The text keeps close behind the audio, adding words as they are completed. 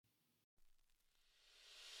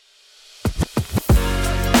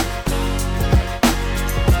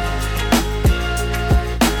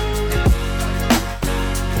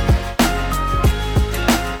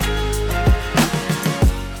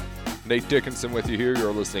Nate Dickinson with you here.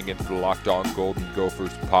 You're listening into the Locked On Golden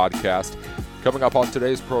Gophers podcast. Coming up on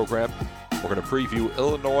today's program, we're going to preview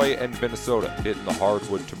Illinois and Minnesota hitting the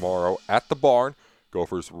hardwood tomorrow at the barn.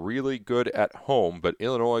 Gophers really good at home, but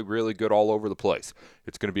Illinois really good all over the place.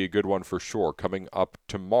 It's going to be a good one for sure coming up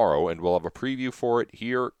tomorrow, and we'll have a preview for it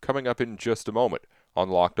here coming up in just a moment on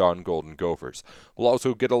Locked On Golden Gophers. We'll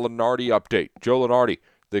also get a Lunardi update. Joe Lunardi,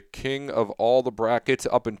 the king of all the brackets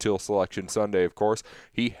up until Selection Sunday, of course.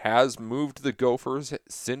 He has moved the Gophers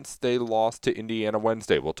since they lost to Indiana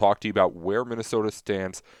Wednesday. We'll talk to you about where Minnesota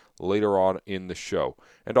stands later on in the show.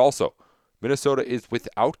 And also, Minnesota is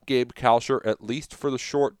without Gabe Kalscheur, at least for the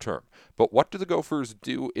short term. But what do the Gophers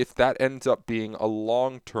do if that ends up being a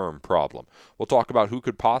long-term problem? We'll talk about who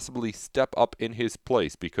could possibly step up in his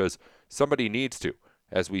place, because somebody needs to,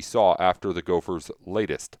 as we saw after the Gophers'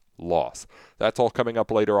 latest loss. That's all coming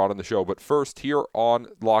up later on in the show. But first, here on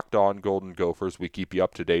Locked On Golden Gophers, we keep you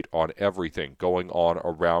up to date on everything going on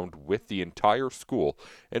around with the entire school,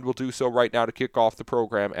 and we'll do so right now to kick off the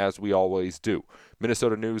program as we always do.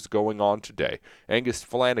 Minnesota news going on today. Angus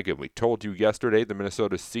Flanagan, we told you yesterday, the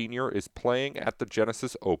Minnesota senior is playing at the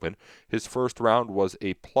Genesis Open. His first round was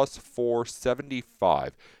a plus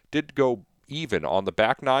 475. Did go even on the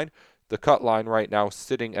back nine. The cut line right now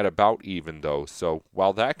sitting at about even, though, so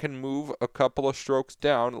while that can move a couple of strokes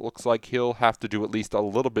down, it looks like he'll have to do at least a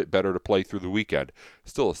little bit better to play through the weekend.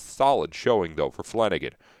 Still a solid showing, though, for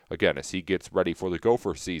Flanagan, again, as he gets ready for the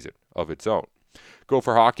Gopher season of its own.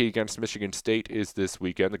 Gopher hockey against Michigan State is this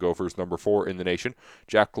weekend. The Gophers number 4 in the nation.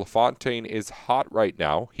 Jack LaFontaine is hot right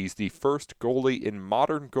now. He's the first goalie in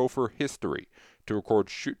modern Gopher history to record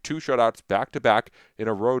 2 shutouts back-to-back in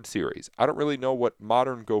a road series. I don't really know what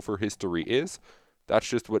modern Gopher history is. That's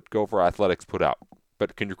just what Gopher Athletics put out.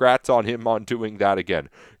 But congrats on him on doing that again.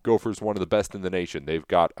 Gophers one of the best in the nation. They've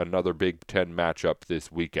got another Big Ten matchup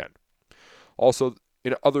this weekend. Also,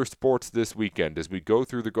 in other sports this weekend, as we go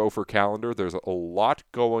through the Gopher calendar, there's a lot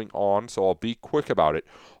going on, so I'll be quick about it.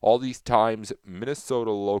 All these times, Minnesota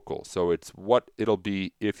local, so it's what it'll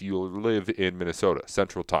be if you live in Minnesota,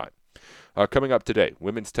 Central Time. Coming up today,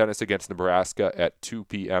 women's tennis against Nebraska at 2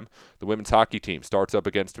 p.m. The women's hockey team starts up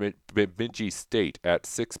against Bemidji State at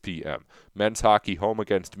 6 p.m. Men's hockey home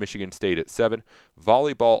against Michigan State at 7.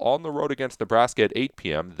 Volleyball on the road against Nebraska at 8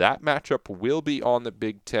 p.m. That matchup will be on the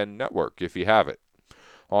Big Ten Network if you have it.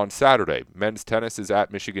 On Saturday, men's tennis is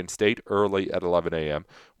at Michigan State early at 11 a.m.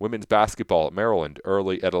 Women's basketball at Maryland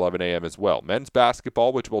early at 11 a.m. as well. Men's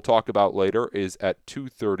basketball, which we'll talk about later, is at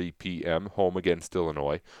 2:30 p.m. home against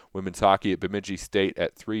Illinois. Women's hockey at Bemidji State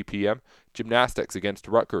at 3 p.m. Gymnastics against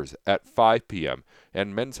Rutgers at 5 p.m.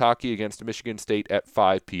 And men's hockey against Michigan State at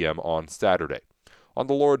 5 p.m. on Saturday. On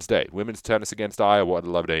the Lord's Day, women's tennis against Iowa at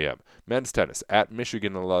 11 a.m. Men's tennis at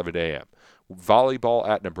Michigan at 11 a.m. Volleyball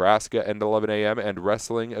at Nebraska at 11 a.m. and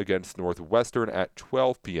wrestling against Northwestern at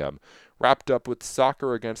 12 p.m. Wrapped up with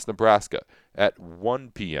soccer against Nebraska at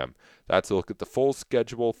 1 p.m. That's a look at the full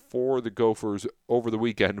schedule for the Gophers over the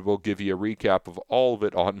weekend. We'll give you a recap of all of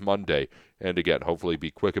it on Monday. And again, hopefully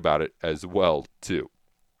be quick about it as well, too.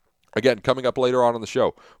 Again, coming up later on in the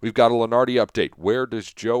show, we've got a Lunardi update. Where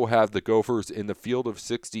does Joe have the Gophers in the field of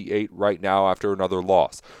 68 right now after another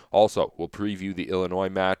loss? Also, we'll preview the Illinois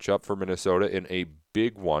matchup for Minnesota in a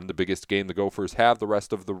big one, the biggest game the Gophers have the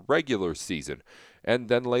rest of the regular season. And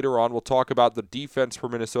then later on, we'll talk about the defense for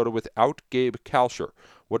Minnesota without Gabe Kalscheur.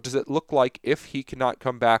 What does it look like if he cannot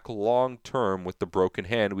come back long-term with the broken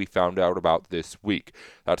hand we found out about this week?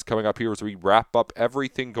 That's coming up here as we wrap up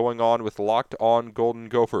everything going on with Locked On Golden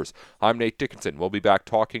Gophers. I'm Nate Dickinson. We'll be back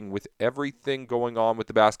talking with everything going on with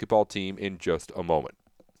the basketball team in just a moment.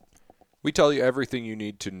 We tell you everything you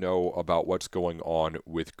need to know about what's going on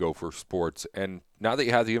with Gopher sports, and now that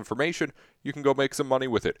you have the information, you can go make some money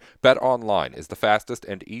with it. BetOnline is the fastest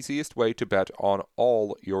and easiest way to bet on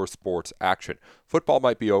all your sports action. Football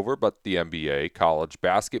might be over, but the NBA, college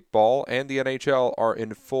basketball, and the NHL are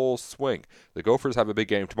in full swing. The Gophers have a big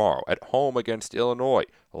game tomorrow at home against Illinois.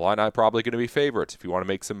 The Illini probably going to be favorites. If you want to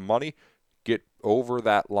make some money, get over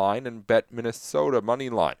that line and bet Minnesota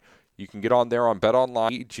money line. You can get on there on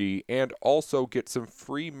BetOnline and also get some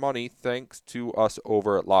free money thanks to us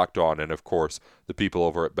over at Locked On and, of course, the people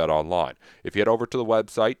over at BetOnline. If you head over to the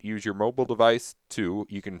website, use your mobile device too,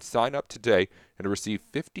 you can sign up today and receive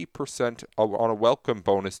 50% on a welcome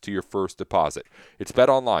bonus to your first deposit. It's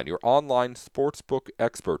BetOnline, your online sportsbook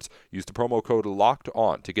experts. Use the promo code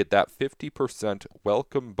LOCKEDON to get that 50%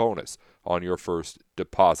 welcome bonus on your first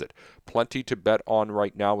deposit. Plenty to bet on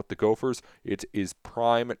right now with the Gophers. It is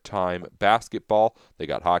prime time basketball. They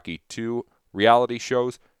got hockey too, reality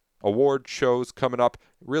shows, award shows coming up.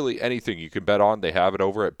 Really anything you can bet on, they have it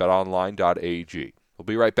over at betonline.ag. We'll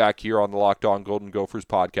be right back here on the Locked On Golden Gophers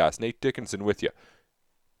podcast. Nate Dickinson with you.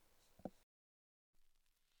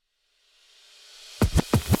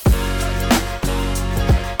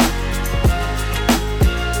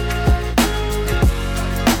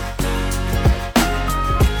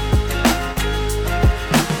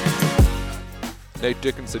 Nate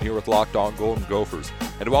Dickinson here with Locked On Golden Gophers.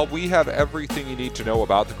 And while we have everything you need to know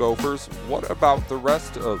about the Gophers, what about the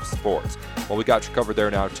rest of sports? Well, we got you covered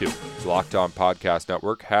there now too. The Locked On Podcast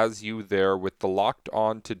Network has you there with the Locked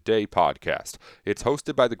On Today podcast. It's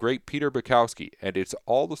hosted by the great Peter Bukowski, and it's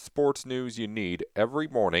all the sports news you need every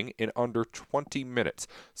morning in under 20 minutes.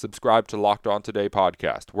 Subscribe to Locked On Today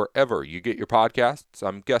podcast wherever you get your podcasts.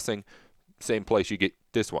 I'm guessing same place you get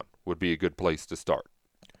this one would be a good place to start.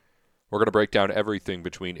 We're going to break down everything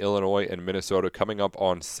between Illinois and Minnesota coming up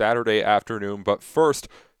on Saturday afternoon. But first,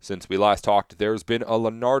 since we last talked, there's been a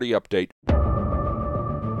Lunardi update.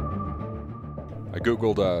 I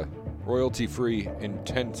googled royalty-free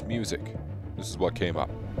intense music. This is what came up.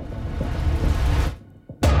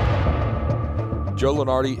 Joe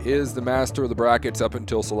Lunardi is the master of the brackets up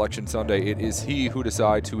until Selection Sunday. It is he who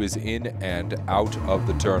decides who is in and out of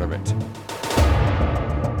the tournament.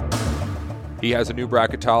 He has a new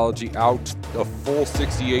bracketology out, a full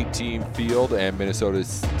 68-team field, and Minnesota is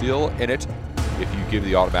still in it. If you give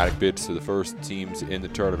the automatic bids to the first teams in the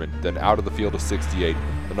tournament, then out of the field of 68,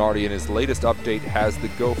 Lunardi in his latest update has the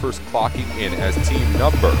Gophers clocking in as team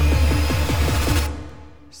number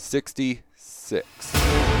 66.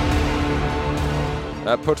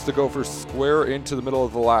 That puts the Gophers square into the middle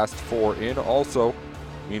of the last four in. Also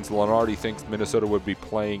means Lunardi thinks Minnesota would be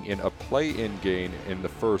playing in a play-in game in the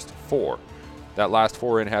first four. That last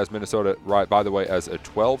four in has Minnesota, right, by the way, as a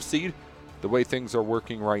 12 seed. The way things are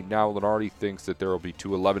working right now, Lunardi thinks that there will be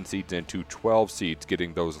two 11 seeds and two 12 seeds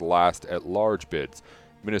getting those last at-large bids.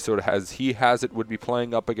 Minnesota, would be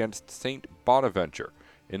playing up against St. Bonaventure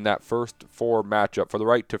in that first four matchup for the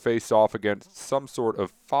right to face off against some sort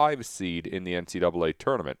of 5 seed in the NCAA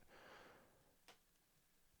tournament.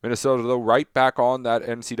 Minnesota, though, right back on that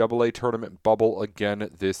NCAA tournament bubble again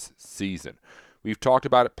this season. We've talked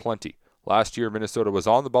about it plenty. Last year, Minnesota was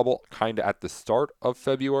on the bubble kind of at the start of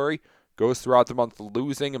February, goes throughout the month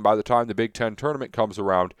losing, and by the time the Big Ten tournament comes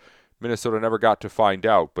around, Minnesota never got to find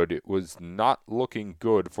out, but it was not looking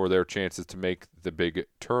good for their chances to make the big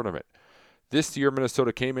tournament. This year,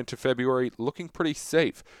 Minnesota came into February looking pretty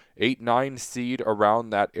safe. 8-9 seed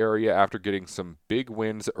around that area after getting some big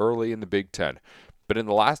wins early in the Big Ten. But in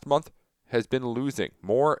the last month, has been losing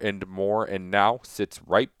more, and now sits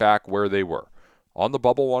right back where they were. On the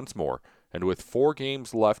bubble once more, and with 4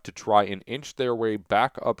 games left to try and inch their way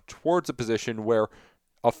back up towards a position where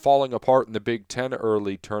a falling apart in the Big Ten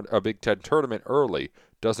tournament early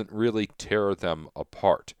doesn't really tear them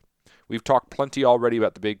apart. We've talked plenty already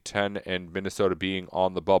about the Big Ten and Minnesota being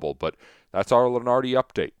on the bubble, but that's our Lunardi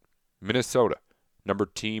update. Minnesota,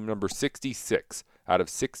 team number 66 out of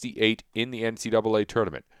 68 in the NCAA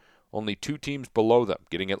tournament. Only 2 teams below them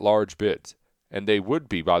getting at-large bids. And they would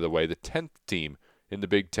be, by the way, the 10th team in the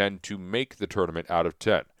Big Ten to make the tournament out of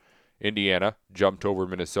 10. Indiana jumped over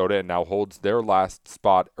Minnesota and now holds their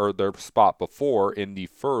spot before in the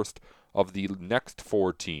first of the next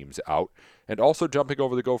 4 teams out. And also jumping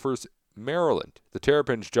over the Gophers, Maryland. The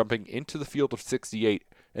Terrapins jumping into the field of 68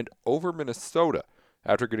 and over Minnesota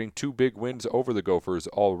after getting 2 big wins over the Gophers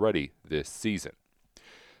already this season.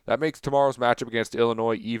 That makes tomorrow's matchup against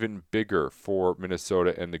Illinois even bigger for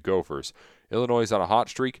Minnesota and the Gophers. Illinois is on a hot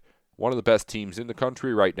streak, one of the best teams in the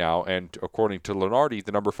country right now, and according to Lunardi,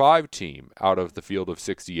 the number 5 team out of the field of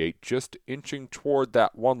 68, just inching toward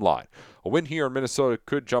that 1 line. A win here in Minnesota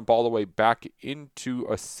could jump all the way back into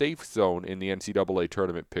a safe zone in the NCAA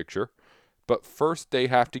tournament picture, but first they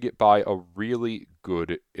have to get by a really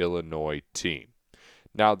good Illinois team.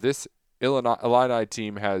 Now, this Illini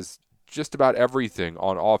team has just about everything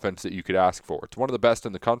on offense that you could ask for. It's one of the best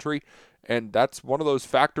in the country, and that's one of those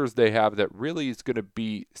factors they have that really is going to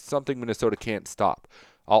be something Minnesota can't stop.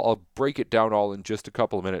 I'll break it down all in just a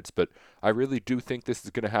couple of minutes, but I really do think this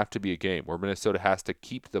is going to have to be a game where Minnesota has to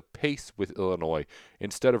keep the pace with Illinois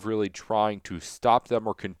instead of really trying to stop them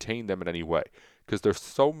or contain them in any way, because there's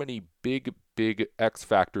so many big X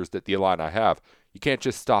factors that the Illini have. You can't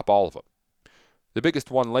just stop all of them. The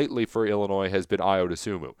biggest one lately for Illinois has been Ayo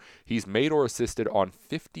Dosunmu. He's made or assisted on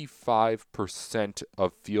 55%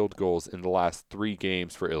 of field goals in the last 3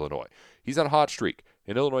 games for Illinois. He's on a hot streak,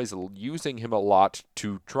 and Illinois is using him a lot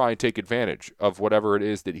to try and take advantage of whatever it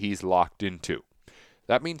is that he's locked into.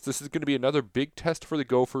 That means this is going to be another big test for the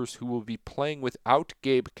Gophers, who will be playing without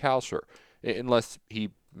Gabe Kalscheur, unless he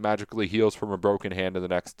magically heals from a broken hand in the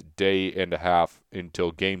next day and a half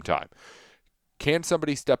until game time. Can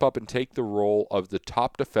somebody step up and take the role of the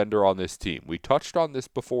top defender on this team? We touched on this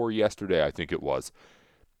before yesterday, I think it was.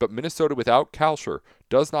 But Minnesota without Kalscheur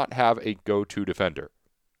does not have a go-to defender.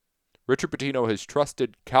 Richard Pitino has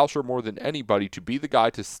trusted Kalscheur more than anybody to be the guy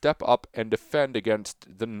to step up and defend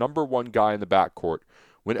against the number one guy in the backcourt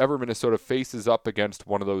whenever Minnesota faces up against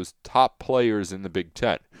one of those top players in the Big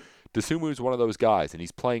Ten. Dosunmu is one of those guys, and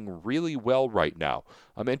he's playing really well right now.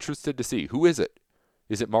 I'm interested to see. Who is it?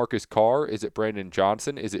 Is it Marcus Carr? Is it Brandon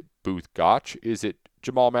Johnson? Is it Booth Gotch? Is it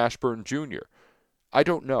Jamal Mashburn Jr.? I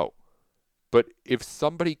don't know. But if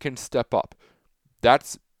somebody can step up,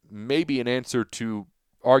 that's maybe an answer to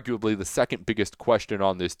arguably the second biggest question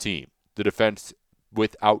on this team, the defense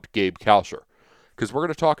without Gabe Kalscheur. Because we're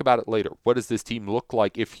going to talk about it later. What does this team look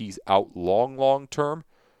like if he's out long term?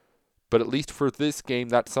 But at least for this game,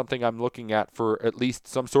 that's something I'm looking at for at least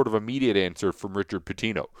some sort of immediate answer from Richard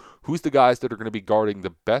Pitino. Who's the guys that are going to be guarding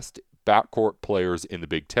the best backcourt players in the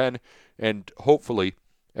Big Ten, and hopefully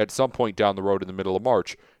at some point down the road in the middle of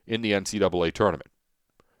March in the NCAA tournament?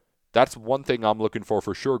 That's one thing I'm looking for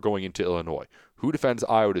sure going into Illinois. Who defends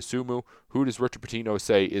Ayo Dosunmu? Who does Richard Pitino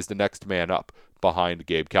say is the next man up behind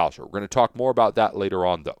Gabe Kalscheur? We're going to talk more about that later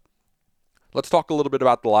on, though. Let's talk a little bit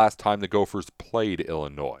about the last time the Gophers played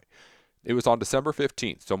Illinois. It was on December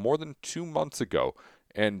 15th, so more than 2 months ago,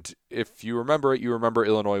 and if you remember it, you remember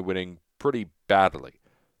Illinois winning pretty badly.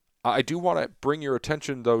 I do want to bring your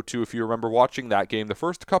attention, though, to, if you remember watching that game, the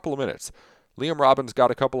first couple of minutes. Liam Robbins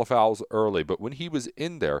got a couple of fouls early, but when he was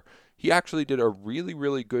in there, he actually did a really,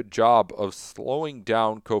 really good job of slowing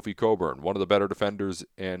down Kofi Cockburn, one of the better defenders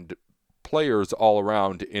and players all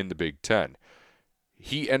around in the Big Ten.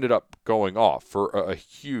 He ended up going off for a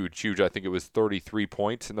huge, I think it was 33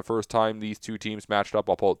 points in the first time these two teams matched up.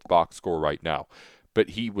 I'll pull up the box score right now. But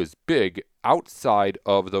he was big outside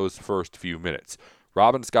of those first few minutes.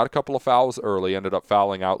 Robbins got a couple of fouls early, ended up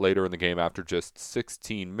fouling out later in the game after just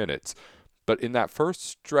 16 minutes. But in that first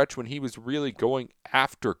stretch when he was really going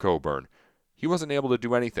after Cockburn, he wasn't able to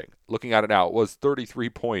do anything. Looking at it now, it was 33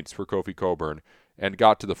 points for Kofi Cockburn, and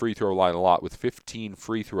got to the free throw line a lot with 15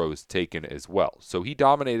 free throws taken as well. So he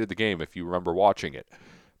dominated the game if you remember watching it.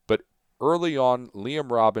 But early on,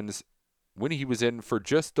 Liam Robbins, when he was in for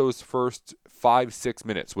just those first 5-6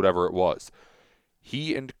 minutes, whatever it was,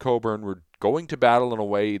 he and Cockburn were going to battle in a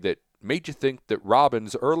way that made you think that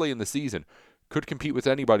Robbins, early in the season, could compete with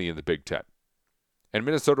anybody in the Big Ten. And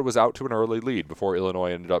Minnesota was out to an early lead before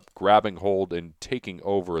Illinois ended up grabbing hold and taking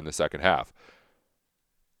over in the second half.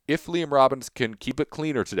 If Liam Robbins can keep it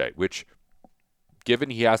cleaner today, which, given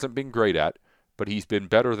he hasn't been great at, but he's been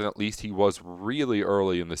better than at least he was really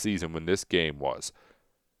early in the season when this game was.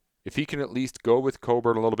 If he can at least go with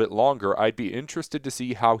Cockburn a little bit longer, I'd be interested to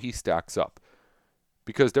see how he stacks up.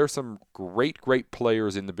 Because there's some great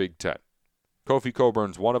players in the Big Ten. Kofi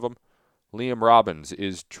Cockburn's one of them. Liam Robbins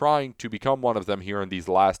is trying to become one of them here in these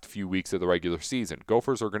last few weeks of the regular season.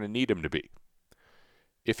 Gophers are going to need him to be.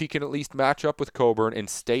 If he can at least match up with Cockburn and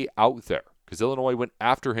stay out there, because Illinois went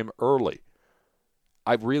after him early,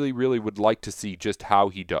 I really would like to see just how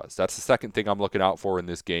he does. That's the second thing I'm looking out for in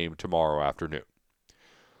this game tomorrow afternoon.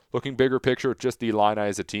 Looking bigger picture, just the Illini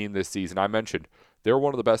as a team this season, I mentioned they're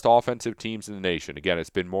one of the best offensive teams in the nation. Again,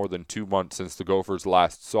 it's been more than 2 months since the Gophers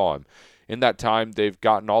last saw him. In that time, they've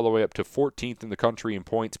gotten all the way up to 14th in the country in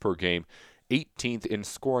points per game, 18th in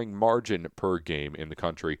scoring margin per game in the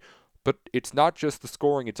country. But it's not just the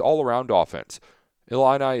scoring, it's all-around offense.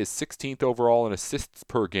 Illini is 16th overall in assists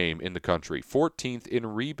per game in the country, 14th in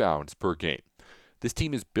rebounds per game. This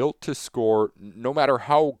team is built to score no matter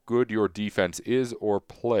how good your defense is or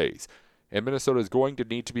plays. And Minnesota is going to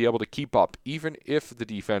need to be able to keep up, even if the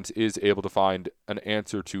defense is able to find an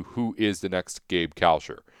answer to who is the next Gabe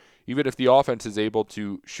Kalscheur. Even if the offense is able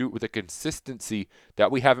to shoot with a consistency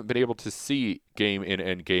that we haven't been able to see game in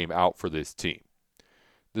and game out for this team.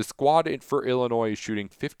 The squad for Illinois is shooting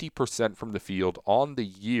 50% from the field on the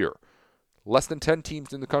year. Less than 10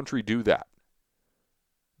 teams in the country do that.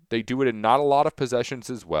 They do it in not a lot of possessions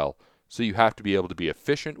as well, so you have to be able to be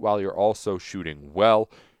efficient while you're also shooting well.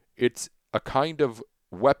 It's a kind of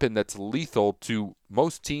weapon that's lethal to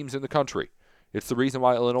most teams in the country. It's the reason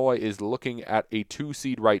why Illinois is looking at a 2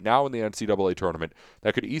 seed right now in the NCAA tournament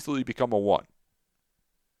that could easily become a 1.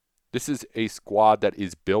 This is a squad that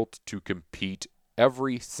is built to compete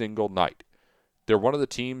every single night. They're one of the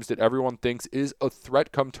teams that everyone thinks is a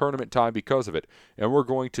threat come tournament time because of it, and we're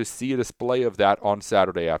going to see a display of that on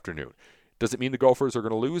Saturday afternoon. Does it mean the Gophers are going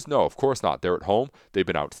to lose? No, of course not. They're at home. They've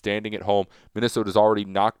been outstanding at home. Minnesota's already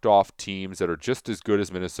knocked off teams that are just as good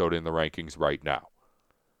as Minnesota in the rankings right now.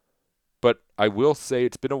 But I will say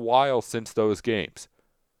it's been a while since those games.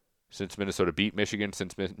 Since Minnesota beat Michigan,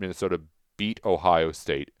 since Minnesota beat Ohio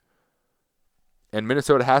State. And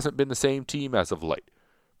Minnesota hasn't been the same team as of late.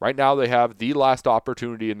 Right now they have the last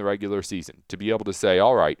opportunity in the regular season to be able to say,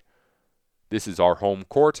 all right, this is our home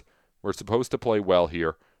court. We're supposed to play well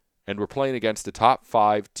here. And we're playing against a top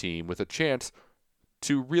 5 team with a chance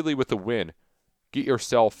to really, with a win, get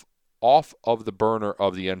yourself off of the burner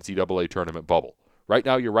of the NCAA tournament bubble. Right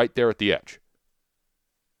now, you're right there at the edge.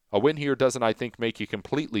 A win here doesn't, I think, make you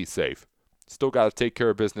completely safe. Still got to take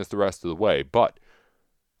care of business the rest of the way. But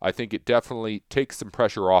I think it definitely takes some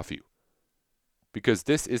pressure off you. Because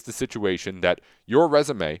this is the situation that your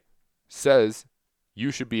resume says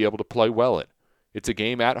you should be able to play well in. It's a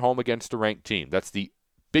game at home against a ranked team. That's the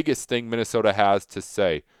biggest thing Minnesota has to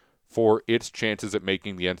say for its chances at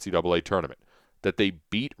making the NCAA tournament, that they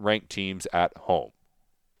beat ranked teams at home.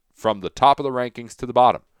 From the top of the rankings to the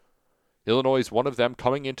bottom. Illinois is one of them,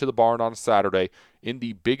 coming into the barn on Saturday in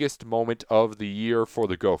the biggest moment of the year for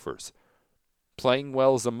the Gophers. Playing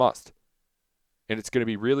well is a must. And it's going to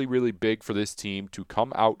be really, really big for this team to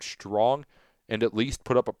come out strong and at least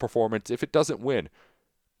put up a performance, if it doesn't win,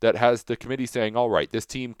 that has the committee saying, all right, this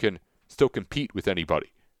team can still compete with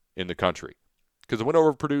anybody in the country. Because a win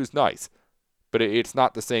over Purdue is nice, but it's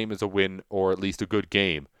not the same as a win or at least a good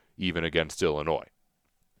game even against Illinois.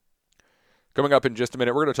 Coming up in just a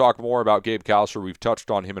minute, we're going to talk more about Gabe Kalscheur. We've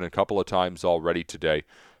touched on him a couple of times already today,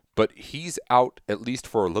 but he's out at least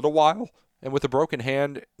for a little while. And with a broken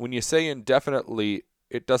hand, when you say indefinitely,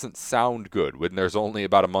 it doesn't sound good when there's only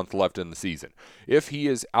about a month left in the season. If he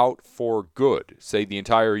is out for good, say the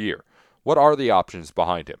entire year, what are the options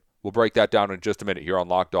behind him? We'll break that down in just a minute here on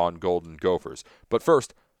Locked On Golden Gophers. But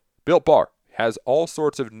first, Built Bar has all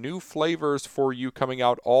sorts of new flavors for you coming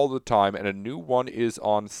out all the time, and a new one is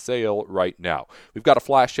on sale right now. We've got a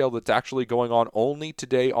flash sale that's actually going on only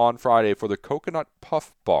today on Friday for the Coconut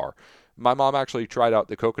Puff Bar. My mom actually tried out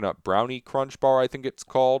the Coconut Brownie Crunch Bar, I think it's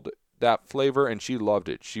called, that flavor, and she loved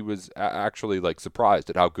it. She was actually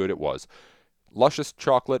surprised at how good it was. Luscious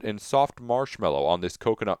chocolate and soft marshmallow on this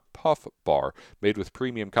Coconut Puff Bar, made with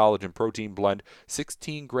premium collagen protein blend,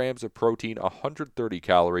 16 grams of protein, 130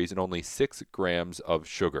 calories, and only 6 grams of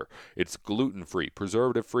sugar. It's gluten-free,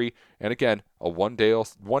 preservative-free, and again, a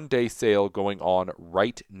one-day sale going on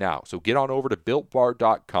right now. So get on over to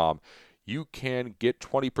BuiltBar.com. You can get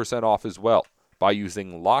 20% off as well by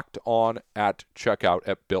using Locked On at checkout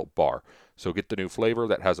at Built Bar. So get the new flavor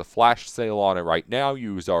that has a flash sale on it right now.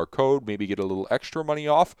 Use our code, maybe get a little extra money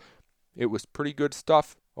off. It was pretty good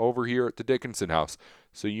stuff over here at the Dickinson House,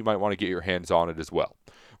 so you might want to get your hands on it as well.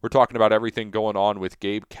 We're talking about everything going on with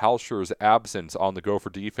Gabe Kalscheur's absence on the Gopher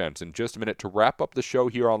defense in just a minute to wrap up the show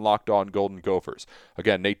here on Locked On Golden Gophers.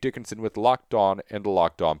 Again, Nate Dickinson with Locked On and the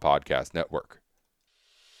Locked On Podcast Network.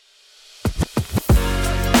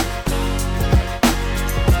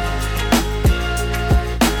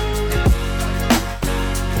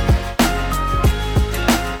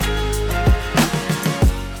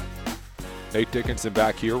 Nate Dickinson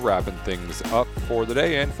back here wrapping things up for the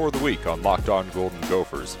day and for the week on Locked On Golden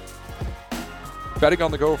Gophers. Betting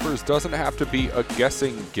on the Gophers doesn't have to be a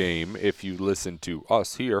guessing game if you listen to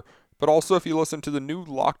us here, but also if you listen to the new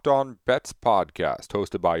Locked On Bets podcast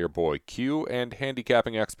hosted by your boy Q and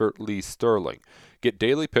handicapping expert Lee Sterling. Get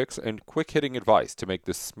daily picks and quick-hitting advice to make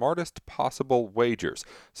the smartest possible wagers.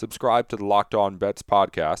 Subscribe to the Locked On Bets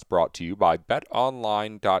podcast brought to you by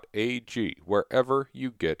betonline.ag, wherever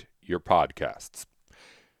you get your podcasts.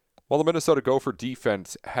 Well, the Minnesota Gopher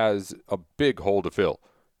defense has a big hole to fill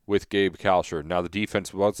with Gabe Kalscheur. Now, the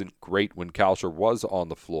defense wasn't great when Kalscheur was on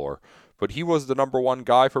the floor, but he was the number one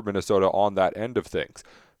guy for Minnesota on that end of things.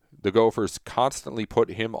 The Gophers constantly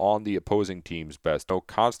put him on the opposing team's best.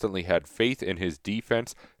 Constantly had faith in his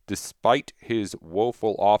defense despite his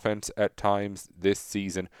woeful offense at times this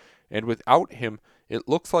season. And without him, it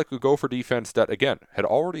looks like a Gopher defense that, again, had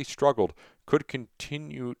already struggled could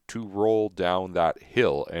continue to roll down that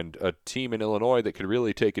hill. And a team in Illinois that could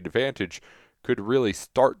really take advantage could really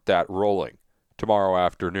start that rolling tomorrow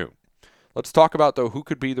afternoon. Let's talk about, though, who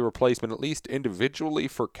could be the replacement, at least individually,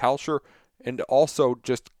 for Kalscheur, and also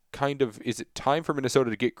just kind of, is it time for Minnesota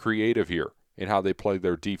to get creative here in how they play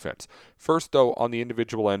their defense? First, though, on the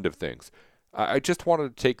individual end of things, I just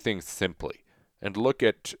wanted to take things simply and look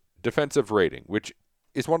at defensive rating, which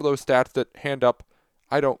is one of those stats that, hand up,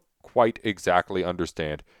 I don't quite exactly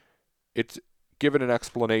understand. It's given an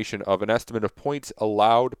explanation of an estimate of points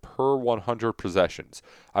allowed per 100 possessions.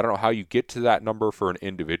 I don't know how you get to that number for an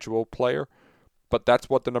individual player, but that's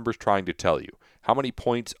what the number's trying to tell you. How many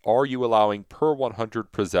points are you allowing per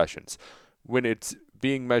 100 possessions? When it's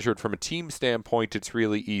being measured from a team standpoint, it's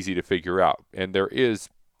really easy to figure out, and there is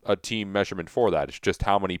a team measurement for that. It's just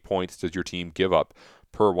how many points does your team give up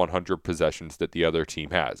per 100 possessions that the other team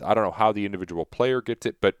has. I don't know how the individual player gets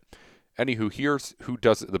it, but anywho, here's who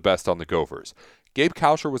does it the best on the Gophers. Gabe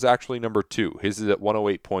Kalscheur was actually number 2. His is at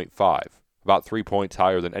 108.5, about 3 points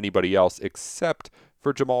higher than anybody else except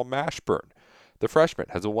for Jamal Mashburn. The freshman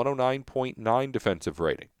has a 109.9 defensive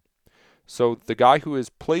rating. So the guy who has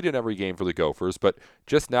played in every game for the Gophers, but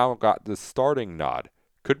just now got the starting nod,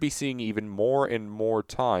 could be seeing even more and more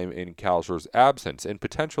time in Kalscheur's absence and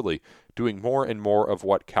potentially doing more and more of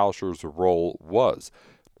what Kalscheur's role was.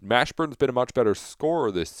 Mashburn's been a much better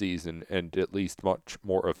scorer this season and at least much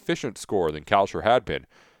more efficient scorer than Kalscheur had been.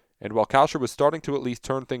 And while Kalscheur was starting to at least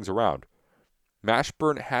turn things around,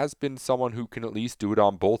 Mashburn has been someone who can at least do it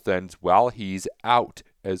on both ends while he's out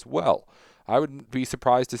as well. I wouldn't be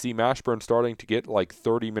surprised to see Mashburn starting to get like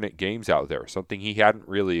 30-minute games out there, something he hadn't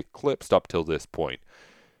really eclipsed up till this point.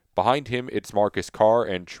 Behind him, it's Marcus Carr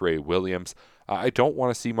and Trey Williams. I don't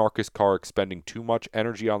want to see Marcus Carr expending too much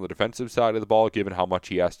energy on the defensive side of the ball, given how much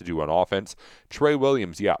he has to do on offense. Trey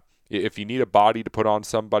Williams, yeah, if you need a body to put on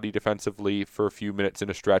somebody defensively for a few minutes in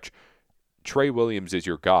a stretch, Trey Williams is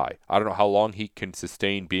your guy. I don't know how long he can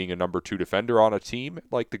sustain being a number 2 defender on a team,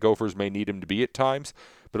 like the Gophers may need him to be at times,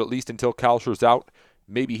 but at least until Kalscheur's out,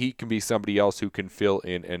 maybe he can be somebody else who can fill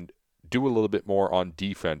in and do a little bit more on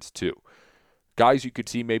defense too. Guys you could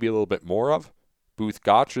see maybe a little bit more of, Booth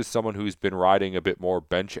Gotch is someone who's been riding a bit more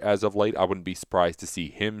bench as of late. I wouldn't be surprised to see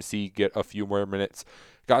him get a few more minutes.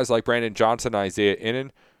 Guys like Brandon Johnson, Isaiah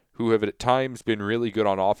Innen, who have at times been really good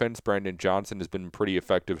on offense. Brandon Johnson has been a pretty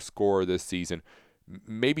effective scorer this season.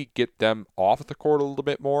 Maybe get them off the court a little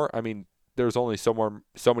bit more. I mean, there's only so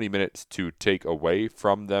many minutes to take away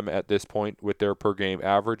from them at this point with their per game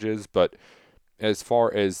averages. But as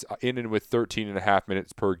far as Innen with 13.5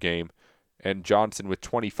 minutes per game and Johnson with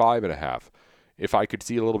 25.5, if I could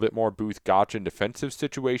see a little bit more Booth Gotch in defensive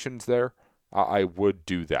situations there, I would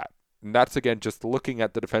do that. And that's, again, just looking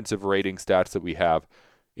at the defensive rating stats that we have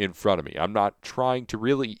in front of me. I'm not trying to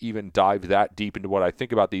really even dive that deep into what I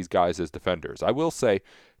think about these guys as defenders. I will say,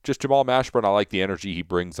 just Jamal Mashburn, I like the energy he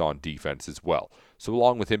brings on defense as well. So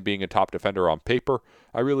along with him being a top defender on paper,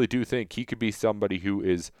 I really do think he could be somebody who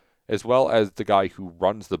is, as well as the guy who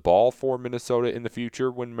runs the ball for Minnesota in the future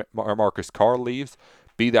when Marcus Carr leaves,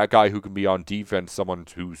 be that guy who can be on defense, someone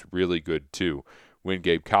who's really good too when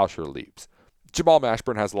Gabe Kalscheur leaves. Jamal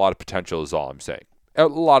Mashburn has a lot of potential is all I'm saying. A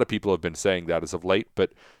lot of people have been saying that as of late,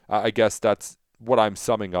 but I guess that's what I'm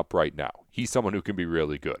summing up right now. He's someone who can be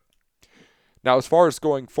really good. Now, as far as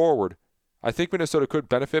going forward, I think Minnesota could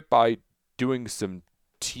benefit by doing some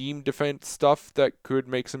team defense stuff that could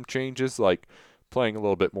make some changes, like playing a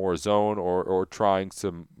little bit more zone or trying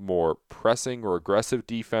some more pressing or aggressive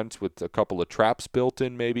defense with a couple of traps built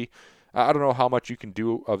in maybe. I don't know how much you can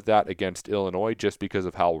do of that against Illinois just because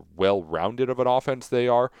of how well-rounded of an offense they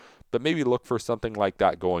are, but maybe look for something like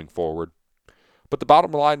that going forward. But the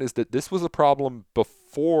bottom line is that this was a problem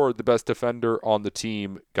before the best defender on the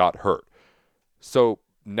team got hurt. So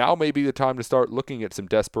now may be the time to start looking at some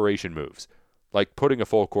desperation moves, like putting a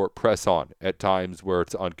full-court press on at times where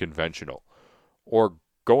it's unconventional, or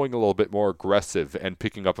going a little bit more aggressive and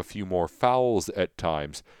picking up a few more fouls at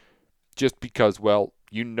times, just because, well,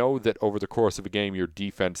 you know that over the course of a game your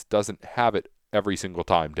defense doesn't have it every single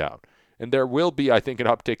time down. And there will be, I think, an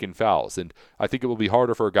uptick in fouls, and I think it will be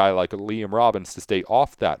harder for a guy like Liam Robbins to stay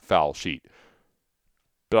off that foul sheet.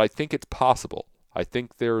 But I think it's possible. I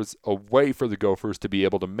think there's a way for the Gophers to be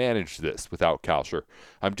able to manage this without Kalscheur.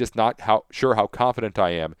 I'm just not sure how confident I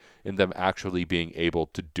am in them actually being able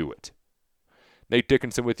to do it. Nate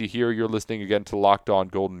Dickinson with you here. You're listening again to Locked On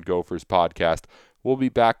Golden Gophers podcast. We'll be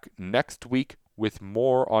back next week with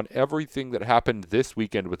more on everything that happened this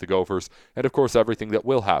weekend with the Gophers, and of course everything that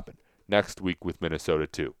will happen next week with Minnesota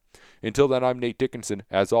too. Until then, I'm Nate Dickinson.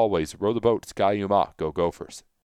 As always, row the boat, Sky Yuma, go Gophers.